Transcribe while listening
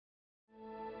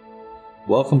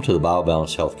Welcome to the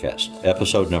BioBalance Healthcast,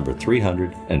 episode number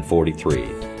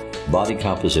 343, Body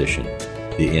Composition,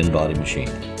 the InBody Machine.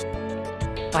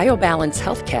 BioBalance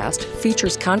Healthcast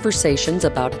features conversations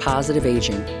about positive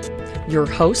aging. Your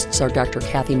hosts are Dr.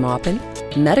 Kathy Maupin,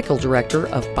 Medical Director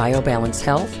of BioBalance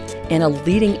Health and a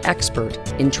leading expert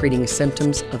in treating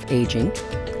symptoms of aging,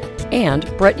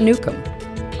 and Brett Newcomb,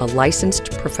 a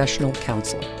licensed professional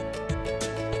counselor.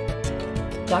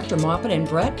 Dr. Maupin and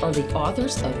Brett are the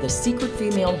authors of The Secret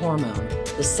Female Hormone,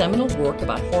 the seminal work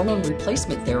about hormone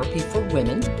replacement therapy for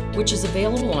women, which is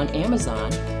available on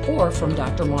Amazon or from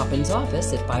Dr. Maupin's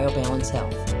office at BioBalance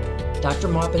Health. Dr.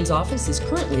 Maupin's office is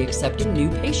currently accepting new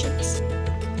patients.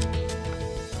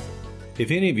 If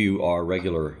any of you are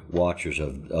regular watchers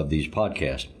of these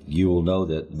podcasts, you will know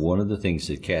that one of the things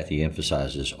that Kathy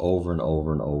emphasizes over and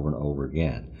over and over and over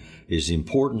again is the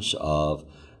importance of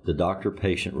the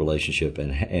doctor-patient relationship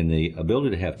and the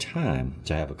ability to have time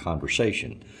to have a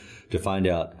conversation, to find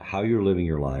out how you're living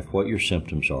your life, what your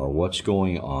symptoms are, what's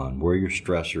going on, where your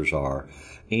stressors are,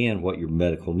 and what your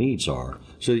medical needs are,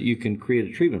 so that you can create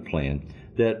a treatment plan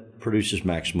that produces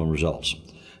maximum results.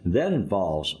 That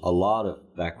involves a lot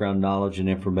of background knowledge and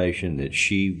information that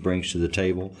she brings to the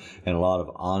table, and a lot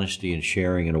of honesty and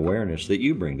sharing and awareness that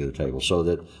you bring to the table, so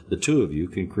that the two of you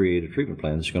can create a treatment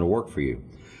plan that's going to work for you.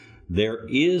 There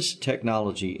is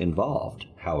technology involved,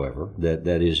 however, that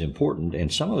is important,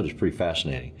 and some of it is pretty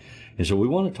fascinating. And so we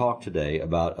want to talk today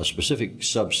about a specific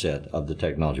subset of the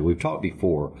technology. We've talked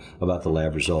before about the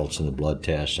lab results and the blood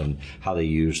tests and how they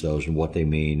use those and what they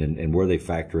mean and where they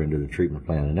factor into the treatment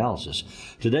plan analysis.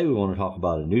 Today we want to talk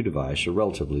about a new device, a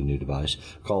relatively new device,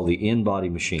 called the InBody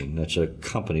machine. That's a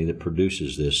company that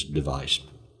produces this device.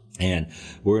 And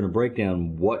we're going to break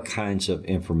down what kinds of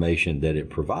information that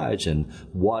it provides and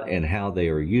what and how they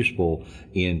are useful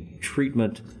in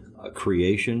treatment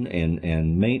creation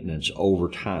and maintenance over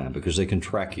time, because they can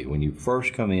track you. When you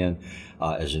first come in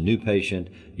as a new patient,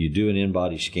 you do an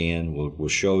InBody scan. We'll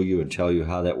show you and tell you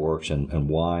how that works and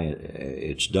why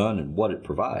it's done and what it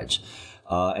provides.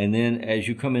 And then as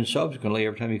you come in subsequently,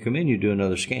 every time you come in, you do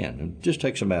another scan. It just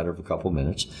takes a matter of a couple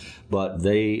minutes. But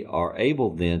they are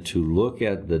able then to look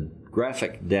at the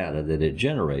graphic data that it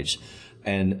generates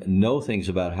and know things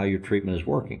about how your treatment is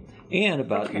working and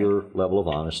about your level of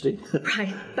honesty.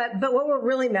 Right. But what we're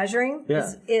really measuring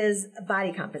is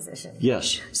body composition.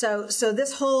 Yes. So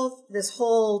this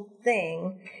whole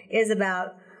thing is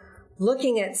about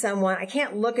looking at someone. I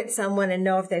can't look at someone and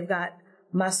know if they've got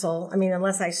muscle. I mean,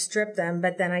 unless I strip them.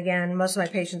 But then again, most of my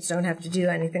patients don't have to do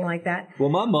anything like that. Well,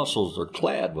 my muscles are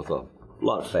clad with a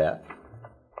lot of fat,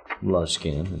 a lot of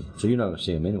skin, so you're not going to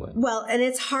see them anyway. Well, and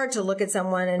it's hard to look at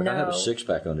someone and know. I have a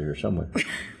six-pack under here somewhere.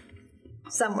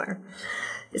 Somewhere.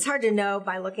 It's hard to know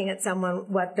by looking at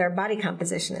someone what their body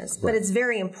composition is. Right. But it's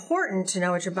very important to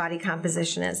know what your body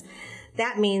composition is.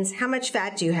 That means how much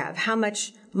fat do you have? How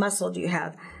much muscle do you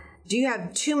have? Do you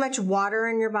have too much water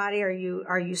in your body? Are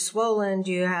you swollen?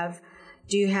 Do you have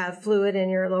fluid in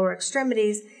your lower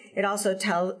extremities? It also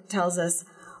tells us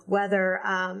whether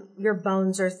your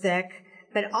bones are thick,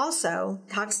 but also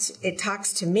it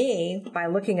talks to me by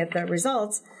looking at the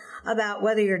results about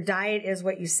whether your diet is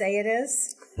what you say it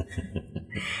is.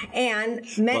 And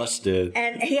busted.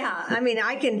 And yeah, I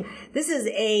mean, this is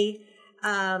a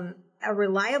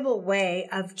reliable way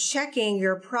of checking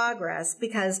your progress,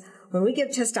 because when we give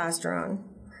testosterone,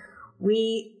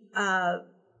 we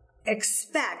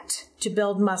expect to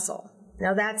build muscle.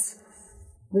 Now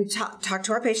we talk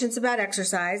to our patients about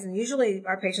exercise, and usually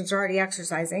our patients are already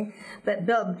exercising, but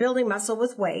building muscle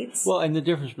with weights. Well, and the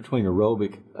difference between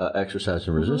aerobic exercise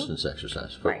and resistance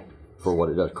exercise for what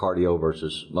it does, cardio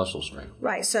versus muscle strength.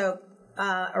 Right. So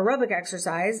aerobic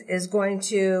exercise is going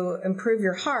to improve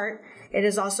your heart. It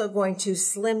is also going to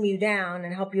slim you down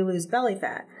and help you lose belly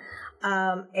fat.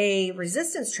 A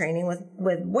resistance training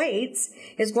with weights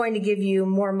is going to give you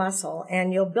more muscle,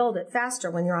 and you'll build it faster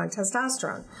when you're on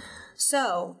testosterone.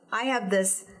 So I have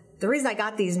the reason I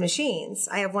got these machines,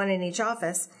 I have one in each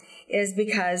office, is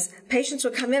because patients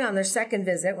would come in on their second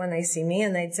visit when they see me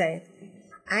and they'd say,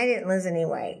 I didn't lose any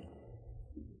weight.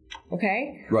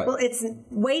 Okay? Right. Well,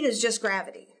 weight is just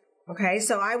gravity. Okay?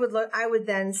 So I would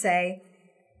then say,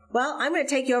 well, I'm going to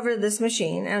take you over to this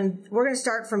machine and we're going to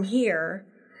start from here.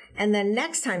 And then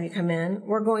next time you come in,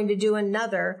 we're going to do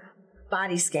another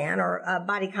body scan or a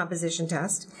body composition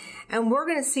test. And we're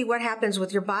going to see what happens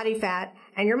with your body fat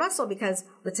and your muscle, because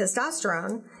with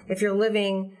testosterone, if you're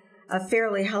living a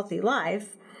fairly healthy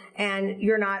life and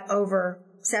you're not over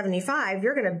 75,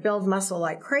 you're going to build muscle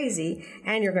like crazy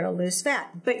and you're going to lose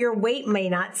fat, but your weight may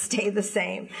not stay the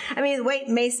same. I mean, the weight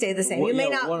may stay the same. You may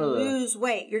not lose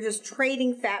weight. You're just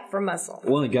trading fat for muscle.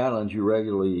 One of the guidelines you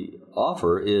regularly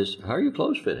offer is, how are your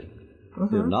clothes fitting? You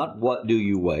know, not what do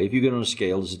you weigh. If you get on a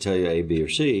scale, does it tell you A, B, or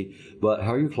C? But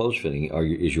how are your clothes fitting?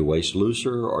 Is your waist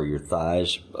looser? Are your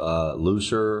thighs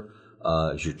looser?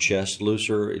 Is your chest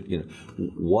looser? You know,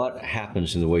 what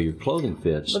happens in the way your clothing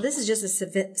fits? Well, this is just a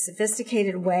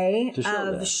sophisticated way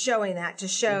of showing that, to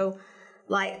show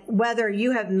like whether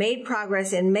you have made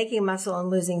progress in making muscle and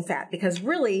losing fat, because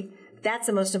really that's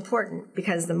the most important,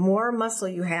 because the more muscle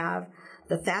you have,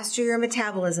 the faster your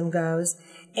metabolism goes,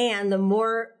 and the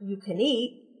more you can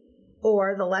eat,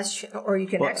 or the less, or you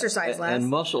can exercise less. And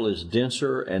muscle is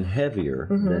denser and heavier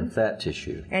than fat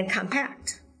tissue. And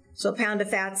compact. So a pound of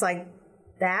fat's like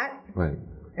that. Right.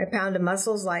 And a pound of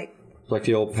muscle's like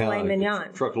the old filet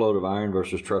mignon. Truckload of iron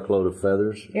versus truckload of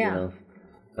feathers. Yeah. You know,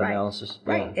 analysis.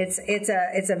 Right. Yeah.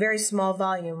 It's a very small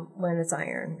volume when it's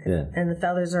iron. Yeah. And the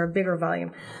feathers are a bigger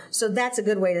volume. So that's a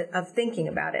good way of thinking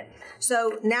about it.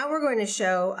 So now we're going to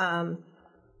show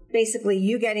basically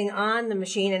you getting on the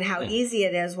machine and how easy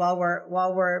it is while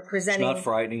we're presenting. It's not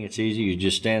frightening. It's easy. You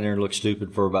just stand there and look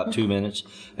stupid for about 2 minutes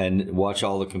and watch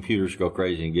all the computers go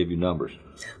crazy and give you numbers.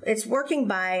 It's working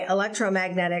by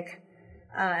electromagnetic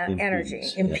energy,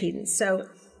 impedance. So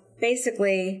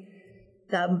basically,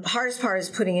 the hardest part is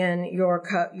putting in your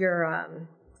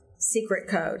secret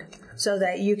code so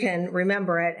that you can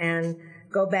remember it and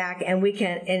go back, and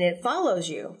it follows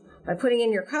you by putting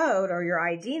in your code or your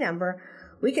ID number.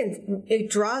 It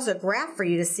draws a graph for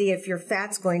you to see if your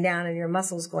fat's going down and your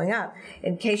muscle's going up,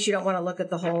 in case you don't want to look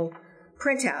at the whole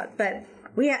printout. But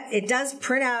it does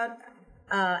print out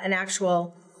an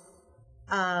actual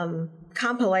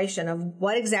compilation of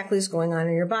what exactly is going on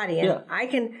in your body. And I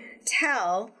can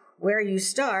tell where you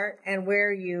start and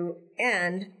where you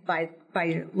end by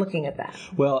looking at that.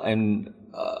 Well, and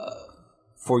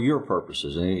for your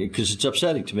purposes, because it's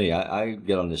upsetting to me. I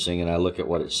get on this thing and I look at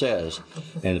what it says,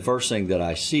 and the first thing that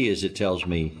I see is it tells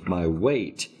me my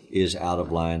weight is out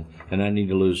of line and I need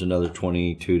to lose another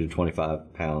 22 to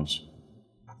 25 pounds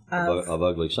of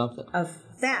ugly something. Of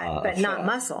fat, but not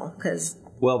muscle, because...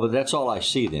 Well, but that's all I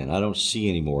see then. I don't see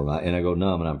anymore. And I go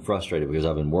numb and I'm frustrated because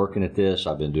I've been working at this.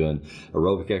 I've been doing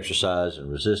aerobic exercise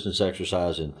and resistance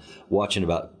exercise and watching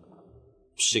about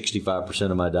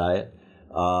 65% of my diet.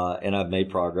 And I've made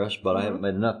progress, but I haven't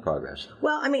made enough progress.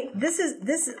 Well, I mean, this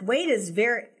weight is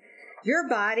your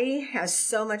body has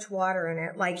so much water in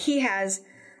it. Like he has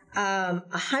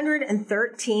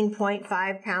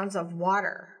 113.5 pounds of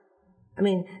water. I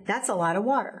mean, that's a lot of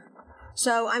water.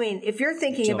 So, I mean, if you're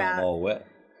thinking about... I'm all wet.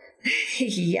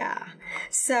 Yeah.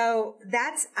 So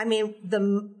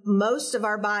the most of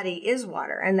our body is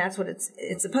water, and that's what it's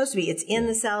supposed to be. It's in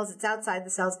the cells, it's outside the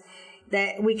cells,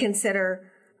 that we consider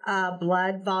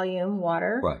blood volume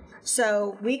water. Right.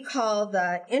 So we call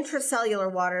the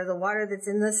intracellular water, the water that's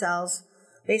in the cells,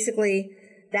 basically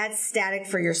that's static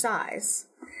for your size,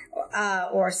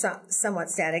 or somewhat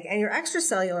static. And your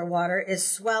extracellular water is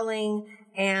swelling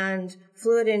and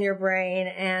fluid in your brain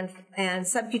and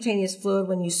subcutaneous fluid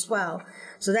when you swell.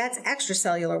 So that's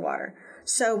extracellular water.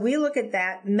 So we look at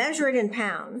that, measure it in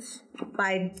pounds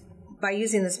by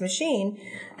using this machine,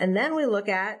 and then we look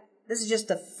at, this is just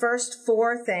the first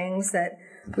 4 things that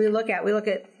we look at. We look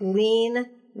at lean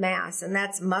mass, and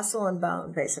that's muscle and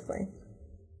bone, basically.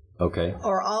 Okay.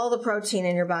 Or all the protein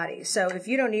in your body. So if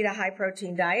you don't eat a high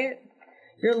protein diet,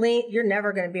 you're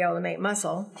never going to be able to make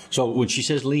muscle. So when she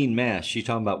says lean mass, she's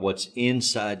talking about what's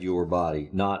inside your body,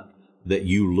 not that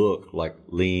you look like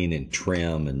lean and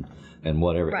trim and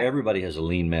whatever. Right. Everybody has a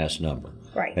lean mass number.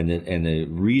 Right. And the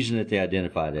reason that they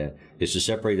identify that is to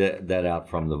separate that out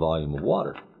from the volume of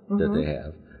water that they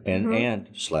have and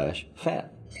 /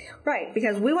 fat. Right,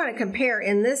 because we want to compare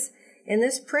in this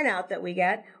printout that we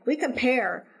get, we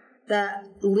compare the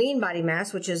lean body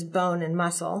mass, which is bone and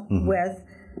muscle, with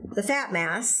the fat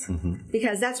mass,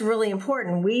 because that's really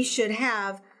important. We should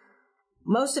have,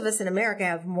 most of us in America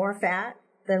have more fat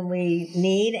than we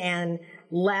need and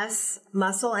less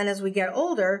muscle. And as we get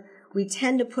older, we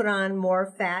tend to put on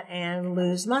more fat and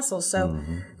lose muscle. So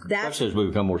that's... Especially as we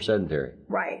become more sedentary.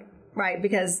 Right, right.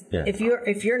 Because if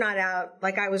you're not out,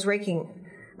 like I was raking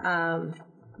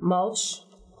mulch,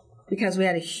 because we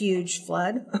had a huge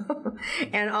flood,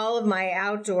 and all of my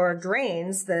outdoor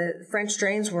drains, the French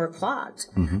drains, were clogged.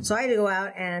 So I had to go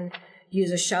out and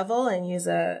use a shovel and use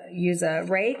a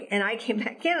rake. And I came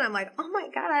back in and I'm like, oh my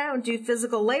God, I don't do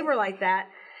physical labor like that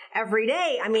every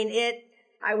day. I mean,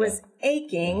 I was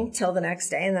aching till the next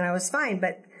day, and then I was fine.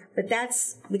 But But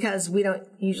that's because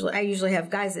I usually have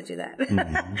guys that do that.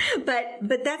 Mm-hmm.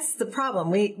 But that's the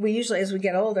problem. We usually, as we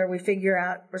get older, we're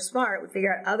smart, we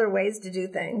figure out other ways to do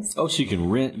things. Oh, so you can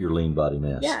rent your lean body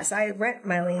mass. Yes, I rent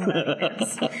my lean body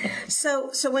mass.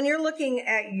 So when you're looking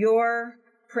at your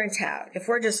printout, if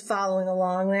we're just following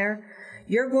along there,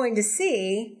 you're going to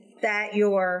see that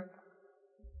your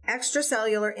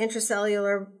extracellular,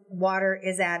 intracellular water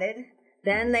is added.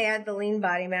 Then they add the lean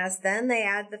body mass. Then they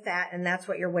add the fat, and that's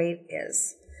what your weight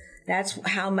is. That's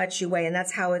how much you weigh, and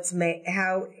that's how it's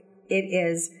how it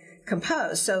is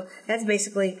composed. So that's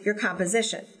basically your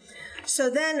composition. So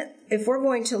then, if we're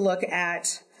going to look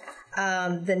at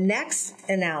the next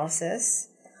analysis,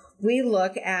 we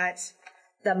look at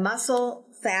the muscle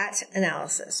fat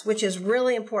analysis, which is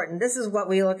really important. This is what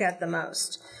we look at the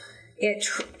most. It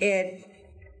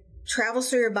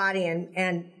travels through your body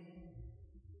and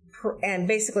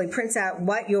basically prints out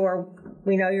what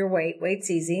we know your weight.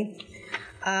 Weight's easy.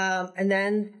 And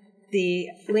then the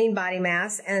lean body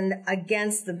mass and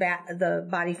against the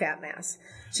body fat mass.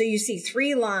 So you see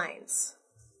 3 lines.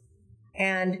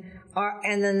 And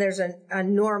then there's a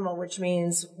normal, which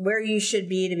means where you should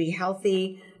be to be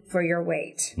healthy for your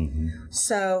weight. Mm-hmm.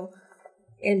 So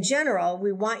in general,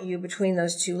 we want you between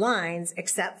those 2 lines,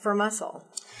 except for muscle.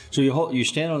 So you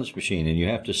stand on this machine and you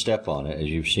have to step on it, as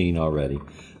you've seen already,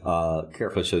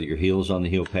 carefully so that your heel is on the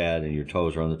heel pad and your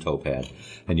toes are on the toe pad.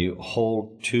 And you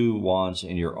hold 2 wands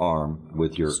in your arm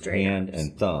with your hand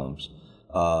and thumbs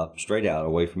straight out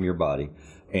away from your body.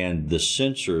 And the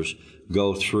sensors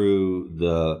go through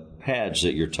the pads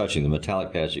that you're touching, the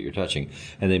metallic pads that you're touching,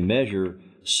 and they measure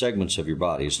segments of your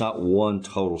body. It's not one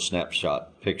total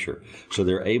snapshot picture. So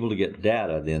they're able to get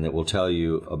data then that will tell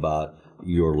you about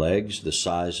your legs, the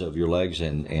size of your legs,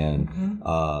 and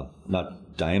mm-hmm.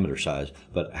 Not diameter size,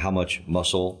 but how much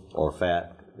muscle or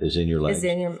fat is in your legs,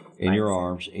 in your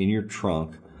arms, in your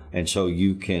trunk. And so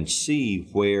you can see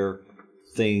where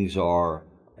things are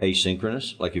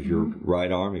asynchronous, like if your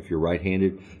right arm, if you're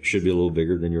right-handed, should be a little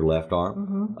bigger than your left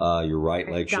arm. Mm-hmm. Your right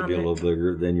leg should be a little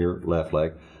bigger than your left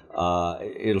leg.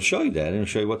 It'll show you that, and it'll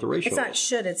show you what the ratio is. It's not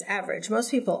should, it's average. Most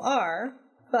people are,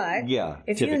 but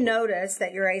if typically. You notice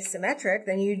that you're asymmetric,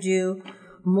 then you do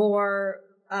more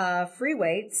free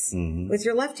weights mm-hmm. with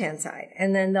your left-hand side,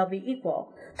 and then they'll be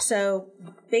equal. So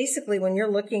basically, when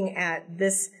you're looking at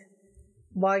this,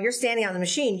 while you're standing on the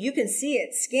machine, you can see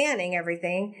it scanning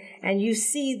everything, and you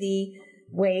see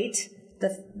the weight,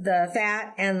 the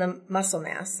fat, and the muscle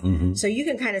mass. Mm-hmm. So you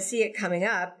can kind of see it coming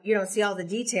up. You don't see all the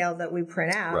detail that we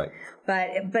print out, right.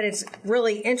 but it's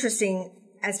really interesting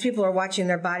as people are watching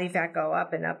their body fat go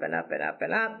up and up and up and up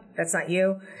and up. That's not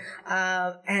you.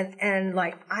 And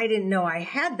like, I didn't know I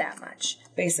had that much,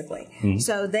 basically. Mm-hmm.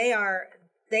 So they are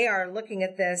looking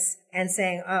at this and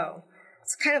saying, oh,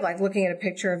 it's kind of like looking at a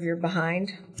picture of your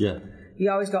behind. Yeah. You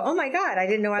always go, oh my God, I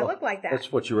didn't know I looked like that.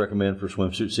 That's what you recommend for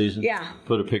swimsuit season? Yeah.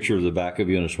 Put a picture of the back of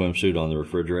you in a swimsuit on the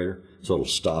refrigerator so it'll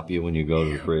stop you when you go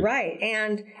to the fridge. Right.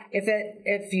 And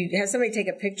if you have somebody take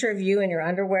a picture of you in your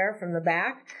underwear from the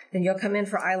back, then you'll come in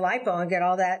for eye lipo and get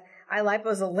all that. Eye lipo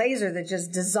is a laser that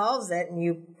just dissolves it, and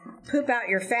you poop out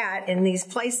your fat in these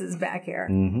places back here.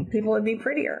 Mm-hmm. People would be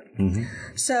prettier. Mm-hmm.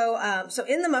 So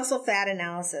in the muscle fat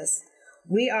analysis,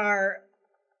 we are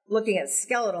looking at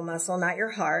skeletal muscle, not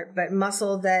your heart, but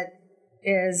muscle that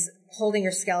is holding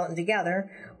your skeleton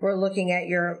together. We're looking at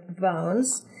your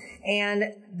bones,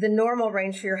 and the normal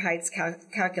range for your height's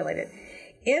calculated.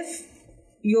 If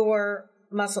your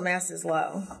muscle mass is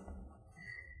low,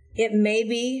 it may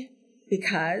be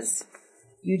because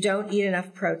you don't eat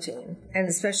enough protein, and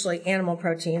especially animal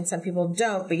protein. Some people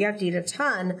don't, but you have to eat a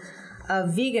ton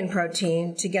of vegan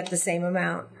protein to get the same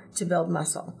amount to build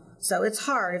muscle. So it's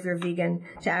hard if you're vegan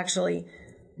to actually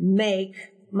make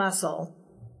muscle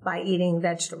by eating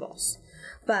vegetables.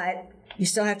 But you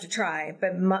still have to try.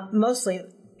 But mostly,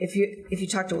 if you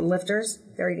talk to lifters,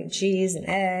 they're eating cheese and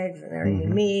eggs, and they're mm-hmm.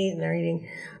 eating meat, and they're eating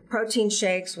protein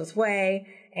shakes with whey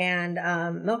and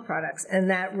milk products. And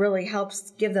that really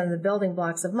helps give them the building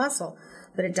blocks of muscle.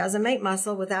 But it doesn't make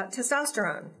muscle without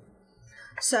testosterone.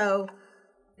 So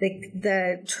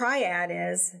the triad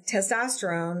is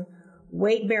testosterone,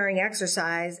 weight-bearing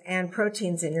exercise, and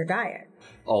proteins in your diet.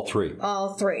 All three.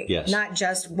 All three. Yes. Not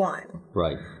just one.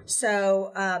 Right.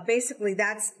 So basically,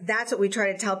 that's what we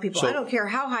try to tell people. So, I don't care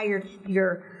how high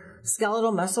your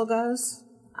skeletal muscle goes.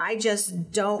 I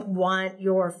just don't want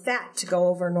your fat to go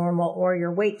over normal or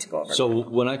your weight to go over normal. So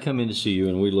when I come in to see you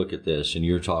and we look at this and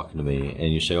you're talking to me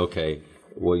and you say, okay,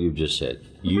 what you just said,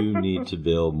 you need to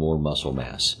build more muscle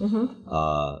mass.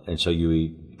 Mm-hmm. And so you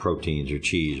eat proteins or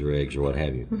cheese or eggs or what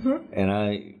have you. Mm-hmm.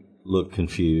 And look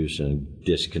confused and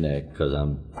disconnect because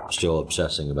I'm still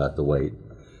obsessing about the weight.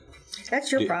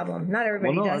 That's your problem. Not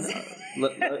everybody does.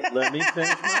 Let me finish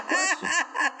my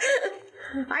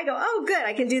question. I go, oh, good.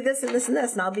 I can do this and this and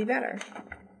this, and I'll be better.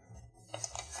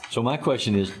 So my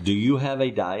question is, do you have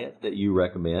a diet that you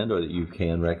recommend or that you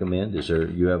can recommend?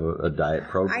 You have a diet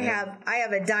program? I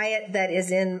have a diet that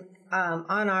is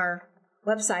on our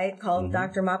website called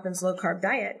Dr. Maupin's Low Carb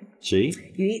Diet. See?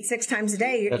 You eat 6 times a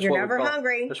day. You're never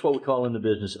hungry. That's what we call in the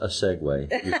business a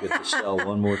segue. You get to sell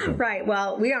one more thing. Right.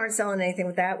 Well, we aren't selling anything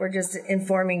with that. We're just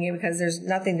informing you because there's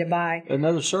nothing to buy.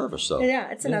 Another service, though. Yeah,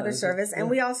 it's another service. And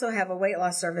we also have a weight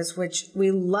loss service, which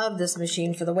we love this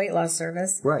machine for the weight loss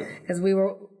service. Right. Because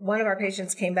one of our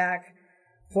patients came back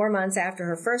 4 months after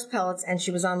her first pellets, and she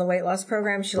was on the weight loss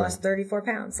program. She lost 34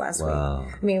 pounds last week.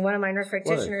 I mean, one of my nurse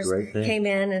practitioners came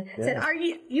in and said,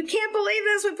 you can't believe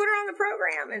this. We put her on the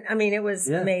program. And I mean, it was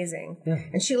amazing. Yeah.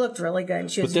 And she looked really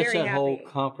good. She was very happy. But that's that whole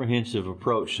comprehensive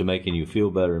approach to making you feel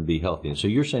better and be healthy. And so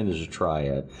you're saying there's a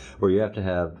triad where you have to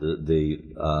have the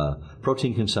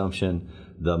protein consumption,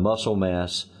 the muscle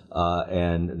mass,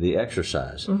 and the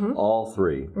exercise, all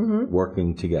three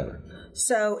working together.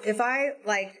 So if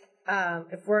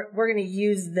if we're going to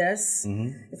use this,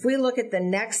 if we look at the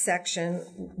next section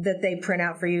that they print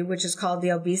out for you, which is called the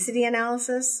obesity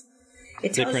analysis, they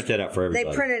print that out for everybody.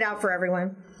 They print it out for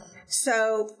everyone.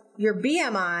 So your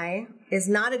BMI is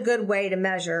not a good way to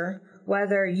measure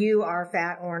whether you are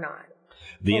fat or not.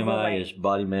 BMI is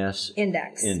body mass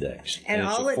index. And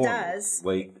all it does,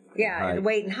 weight, and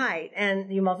weight and height,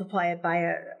 and you multiply it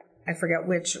by I forget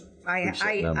which. I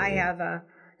have a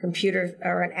computer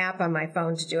or an app on my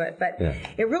phone to do it, but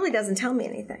it really doesn't tell me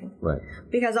anything. Right.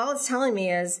 Because all it's telling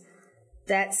me is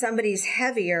that somebody's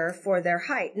heavier for their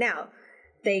height. Now,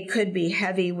 they could be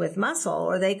heavy with muscle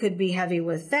or they could be heavy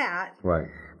with fat. Right.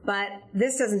 But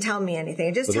this doesn't tell me anything.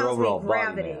 It just tells me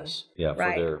gravity.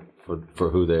 For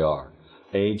who they are.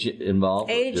 Age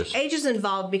involved? Age is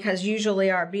involved because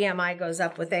usually our BMI goes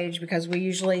up with age because we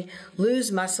usually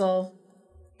lose muscle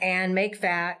and make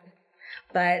fat,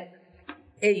 but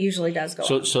it usually does go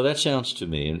up. So that sounds to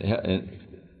me, and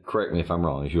correct me if I'm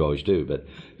wrong, as you always do, but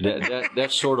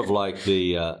that's sort of like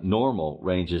the normal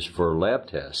ranges for lab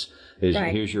tests.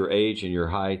 Here's your age and your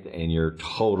height and your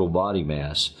total body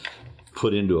mass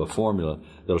put into a formula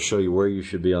that'll show you where you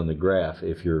should be on the graph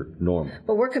if you're normal.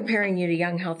 But we're comparing you to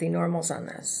young, healthy normals on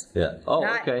this. Yeah. Oh,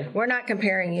 okay. We're not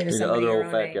comparing you to somebody other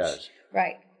old fat guys.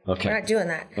 Right. Okay. We're not doing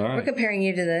that. Right. We're comparing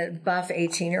you to the buff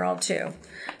 18-year-old too.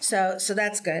 So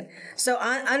that's good. So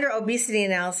under obesity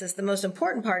analysis, the most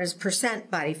important part is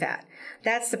percent body fat.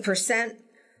 That's the percent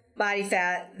body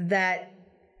fat that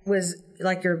was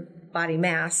like your body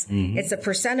mass. It's a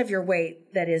percent of your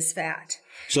weight that is fat.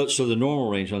 So the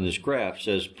normal range on this graph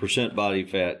says percent body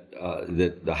fat,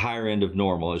 that the higher end of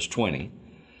normal is 20,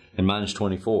 and mine is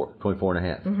 24 and a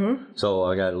half. So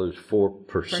I got to lose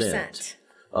 4%.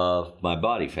 Of my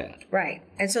body fat. Right.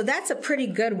 And so that's a pretty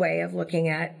good way of looking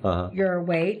at your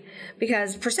weight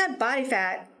because percent body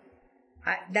fat,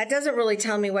 that doesn't really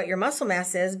tell me what your muscle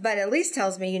mass is, but at least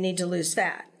tells me you need to lose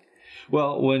fat.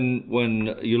 Well,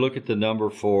 when you look at the number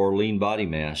for lean body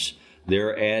mass,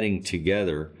 they're adding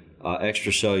together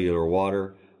extracellular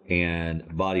water and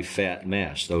body fat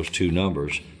mass, those two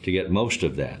numbers, to get most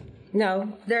of that.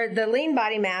 No, the lean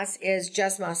body mass is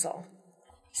just muscle.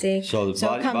 See? So it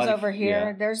comes over here.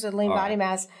 Yeah. There's the lean body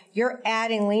mass. You're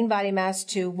adding lean body mass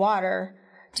to water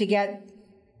to get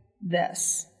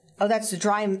this. Oh, that's the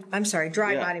dry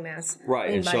body mass.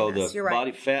 Right. And so the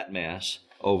body fat mass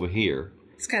over here.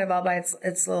 It's kind of all by its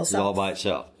little self. It's all by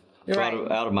itself. So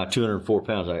out of my 204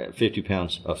 pounds, I got 50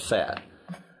 pounds of fat.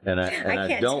 And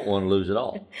I don't want to lose it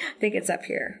all. I think it's up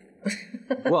here.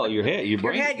 Well, your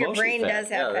brain does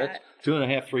have fat.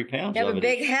 2.5, 3 pounds. You have a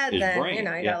big head, then brain.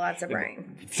 You got lots of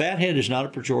brain. Fat head is not a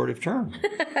pejorative term.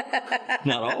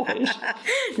 Not always.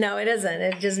 No, it isn't.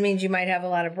 It just means you might have a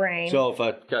lot of brain. So if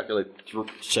I calculate,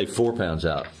 say, 4 pounds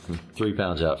out, 3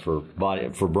 pounds out for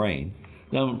brain,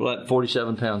 now I'm like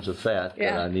 47 pounds of fat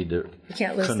that I need to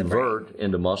convert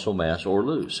into muscle mass or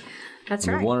lose. That's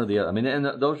right. One or the other. I mean, and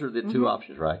those are the two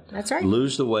options, right? That's right.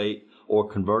 Lose the weight or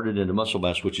convert it into muscle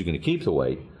mass, which is going to keep the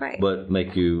weight, but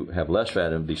make you have less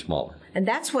fat and be smaller. And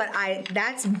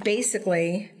that's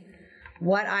basically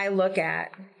what I look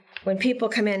at when people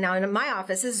come in. Now, in my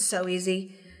office, this is so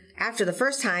easy. After the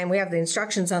first time, we have the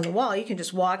instructions on the wall. You can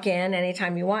just walk in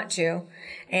anytime you want to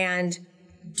and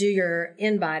do your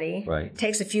InBody. Right. It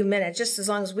takes a few minutes. Just as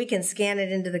long as we can scan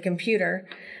it into the computer,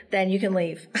 then you can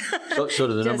leave. So do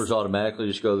the numbers automatically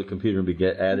just go to the computer and be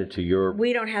added to your...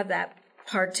 We don't have that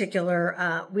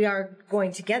particular, we are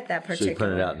going to get that particular. So you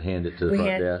print it out and hand it to the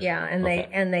front desk? Yeah,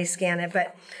 and they scan it.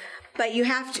 But you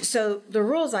have to, so the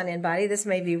rules on InBody, this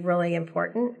may be really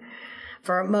important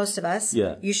for most of us.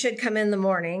 Yeah. You should come in the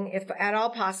morning, if at all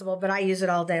possible, but I use it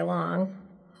all day long.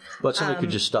 But somebody could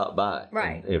just stop by,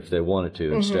 right, if they wanted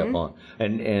to, and step on.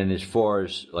 And as far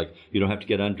as, like, you don't have to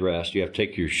get undressed. You have to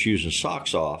take your shoes and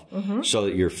socks off so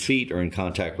that your feet are in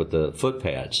contact with the foot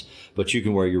pads. But you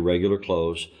can wear your regular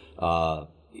clothes.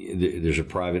 There's a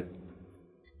private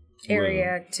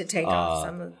area to take off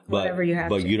some of whatever you have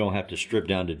to. But you don't have to strip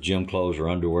down to gym clothes or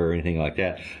underwear or anything like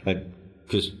that.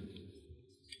 Because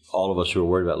all of us who are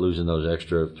worried about losing those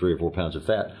extra 3 or 4 pounds of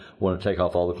fat want to take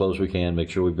off all the clothes we can, make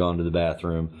sure we've gone to the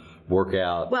bathroom, work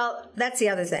out. Well, that's the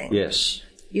other thing. Yes.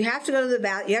 You have to go to the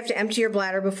bath. You have to empty your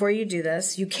bladder before you do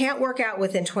this. You can't work out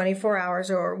within 24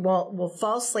 hours or will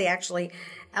falsely actually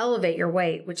elevate your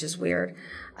weight, which is weird.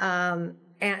 And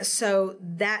so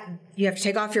that you have to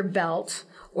take off your belt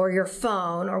or your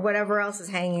phone or whatever else is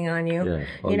hanging on you. Yeah,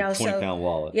 or your 20-pound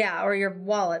wallet. Yeah, or your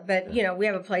wallet. But, you know, we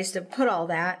have a place to put all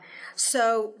that.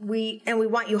 So we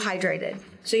want you hydrated.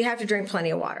 So you have to drink plenty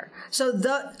of water. So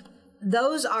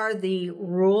those are the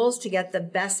rules to get the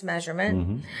best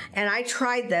measurement. And I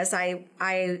tried this.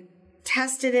 I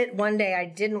tested it one day. I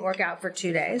didn't work out for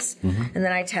 2 days. And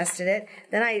then I tested it.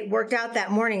 Then I worked out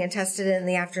that morning and tested it in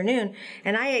the afternoon.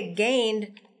 And I had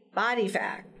gained body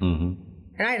fat. And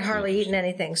I had hardly eaten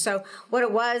anything. So what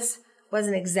it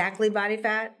wasn't exactly body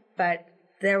fat, but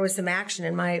there was some action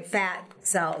in my fat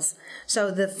cells.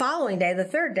 So the following day, the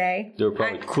third day, they were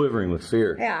probably quivering with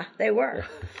fear. Yeah, they were.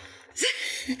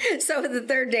 So the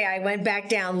third day, I went back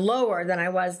down lower than I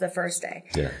was the first day.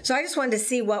 Yeah. So I just wanted to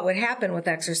see what would happen with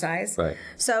exercise. Right.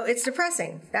 So it's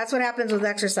depressing. That's what happens with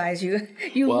exercise. You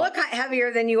look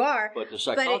heavier than you are, but the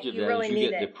psychology of that really is you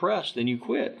get depressed and you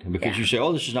quit because you say,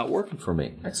 "Oh, this is not working for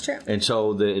me." That's true. And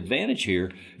so the advantage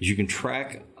here is you can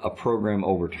track a program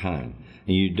over time,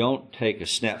 and you don't take a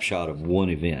snapshot of one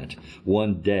event,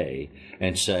 one day,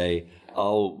 and say,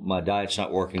 "Oh, my diet's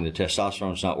not working, the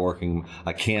testosterone's not working,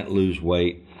 I can't lose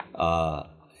weight,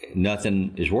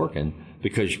 nothing is working."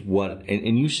 Because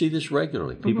and you see this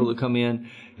regularly. People that come in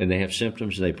and they have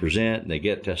symptoms and they present and they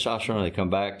get testosterone and they come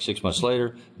back 6 months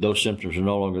later, those symptoms are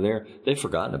no longer there. They've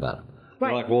forgotten about them. Right.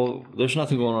 They're like, well, there's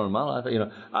nothing going on in my life. You know,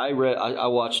 I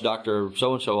watched Dr.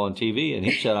 So-and-so on TV and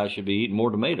he said I should be eating more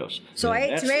tomatoes. So I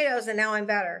ate tomatoes and now I'm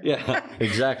better. Yeah,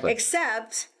 exactly.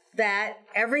 Except that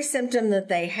every symptom that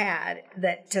they had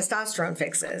that testosterone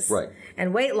fixes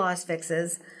and weight loss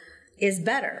fixes is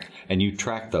better. And you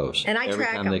track those and every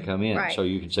time they come in. Right. So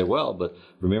you can say, well, but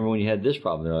remember when you had this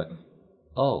problem? They're like,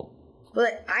 oh. Well,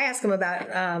 I ask them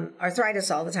about arthritis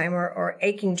all the time or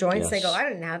aching joints. Yes. They go, I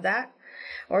didn't have that.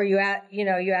 Or you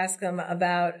ask them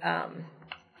about,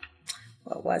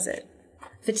 what was it?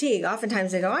 Fatigue.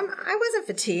 Oftentimes they go, I wasn't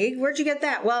fatigued. Where'd you get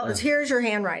that? Well, here's your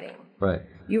handwriting. Right.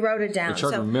 You wrote it down. It's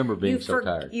hard to remember being so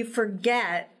tired. You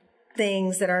forget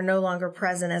things that are no longer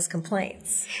present as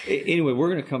complaints. Anyway, we're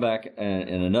going to come back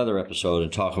in another episode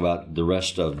and talk about the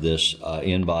rest of this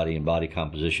InBody and body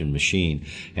composition machine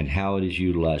and how it is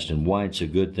utilized and why it's a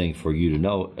good thing for you to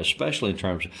know, especially in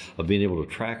terms of being able to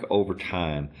track over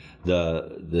time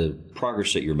the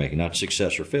progress that you're making, not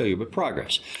success or failure, but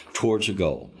progress towards a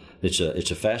goal. It's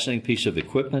a fascinating piece of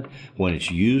equipment when it's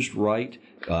used right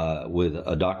with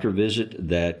a doctor visit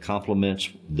that complements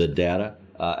the data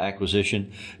acquisition,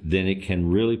 then it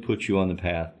can really put you on the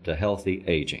path to healthy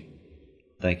aging.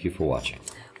 Thank you for watching.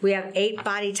 We have 8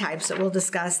 body types that we'll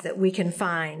discuss that we can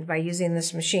find by using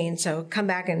this machine. So come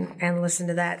back and listen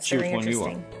to that. It's very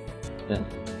interesting. Yeah.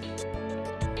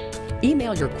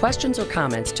 Email your questions or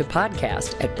comments to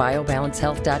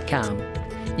podcast@biobalancehealth.com.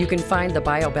 You can find the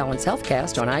BioBalance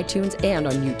Healthcast on iTunes and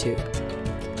on YouTube.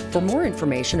 For more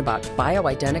information about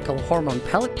bioidentical hormone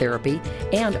pellet therapy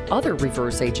and other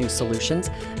reverse aging solutions,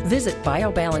 visit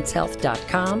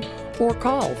biobalancehealth.com or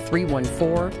call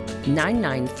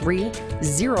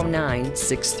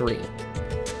 314-993-0963.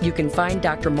 You can find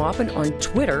Dr. Maupin on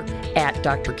Twitter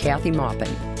 @Dr. Kathy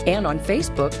Maupin and on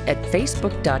Facebook at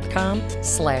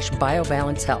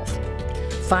facebook.com/biobalancehealth.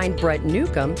 Find Brett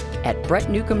Newcomb at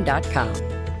brettnewcomb.com.